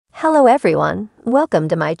Hello everyone, welcome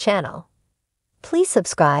to my channel. Please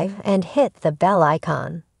subscribe and hit the bell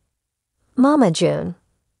icon. Mama June.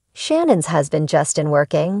 Shannon's husband Justin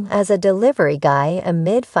working as a delivery guy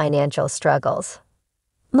amid financial struggles.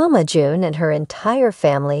 Mama June and her entire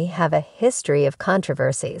family have a history of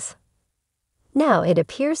controversies. Now it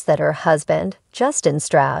appears that her husband, Justin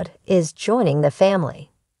Stroud, is joining the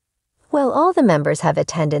family. Well, all the members have a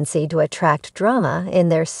tendency to attract drama in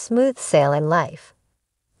their smooth sailing life.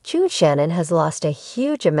 June Shannon has lost a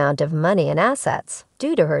huge amount of money and assets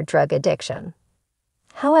due to her drug addiction.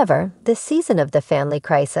 However, the season of the family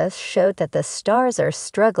crisis showed that the stars are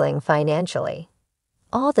struggling financially.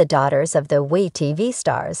 All the daughters of the TV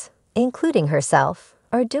stars, including herself,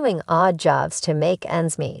 are doing odd jobs to make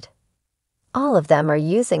ends meet. All of them are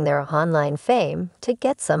using their online fame to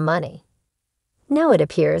get some money. Now it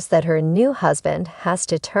appears that her new husband has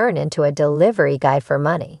to turn into a delivery guy for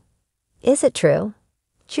money. Is it true?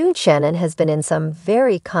 June Shannon has been in some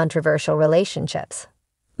very controversial relationships.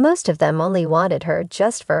 Most of them only wanted her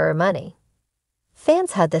just for her money.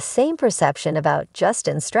 Fans had the same perception about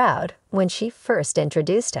Justin Stroud when she first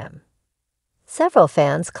introduced him. Several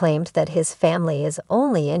fans claimed that his family is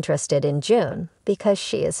only interested in June because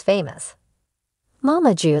she is famous.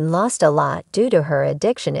 Mama June lost a lot due to her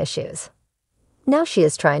addiction issues. Now she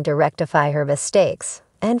is trying to rectify her mistakes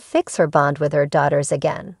and fix her bond with her daughters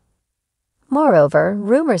again. Moreover,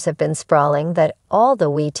 rumors have been sprawling that all the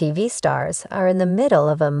TV stars are in the middle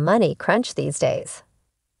of a money crunch these days.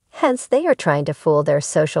 Hence, they are trying to fool their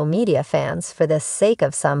social media fans for the sake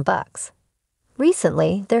of some bucks.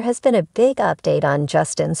 Recently, there has been a big update on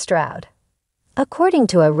Justin Stroud. According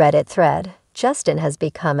to a Reddit thread, Justin has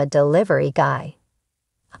become a delivery guy.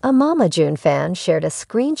 A Mama June fan shared a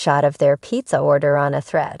screenshot of their pizza order on a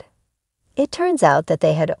thread. It turns out that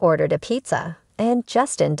they had ordered a pizza, and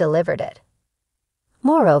Justin delivered it.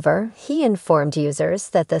 Moreover, he informed users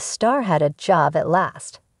that the star had a job at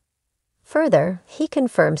last. Further, he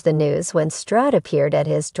confirmed the news when Stroud appeared at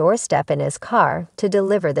his doorstep in his car to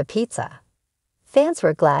deliver the pizza. Fans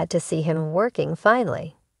were glad to see him working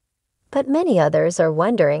finally. But many others are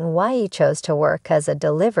wondering why he chose to work as a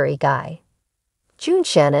delivery guy. June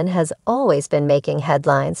Shannon has always been making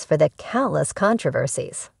headlines for the countless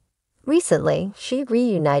controversies. Recently, she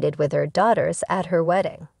reunited with her daughters at her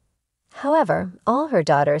wedding. However, all her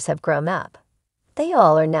daughters have grown up. They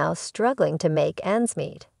all are now struggling to make ends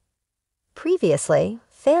meet. Previously,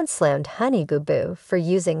 fans slammed Honey Goo Boo for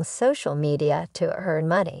using social media to earn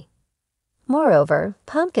money. Moreover,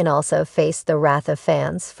 Pumpkin also faced the wrath of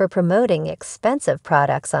fans for promoting expensive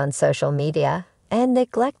products on social media and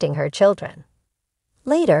neglecting her children.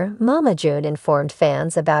 Later, Mama June informed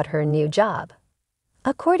fans about her new job.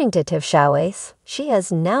 According to Tiff Shawais, she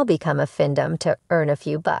has now become a findom to earn a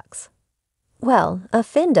few bucks. Well, a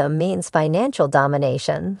findom means financial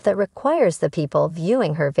domination that requires the people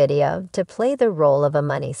viewing her video to play the role of a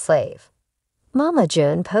money slave. Mama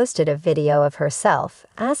June posted a video of herself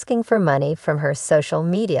asking for money from her social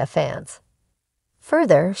media fans.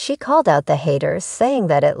 Further, she called out the haters, saying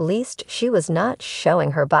that at least she was not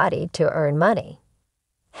showing her body to earn money.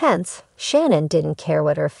 Hence, Shannon didn't care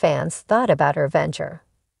what her fans thought about her venture.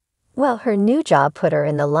 Well, her new job put her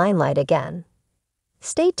in the limelight again.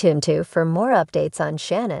 Stay tuned for more updates on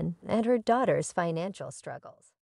Shannon and her daughter's financial struggles.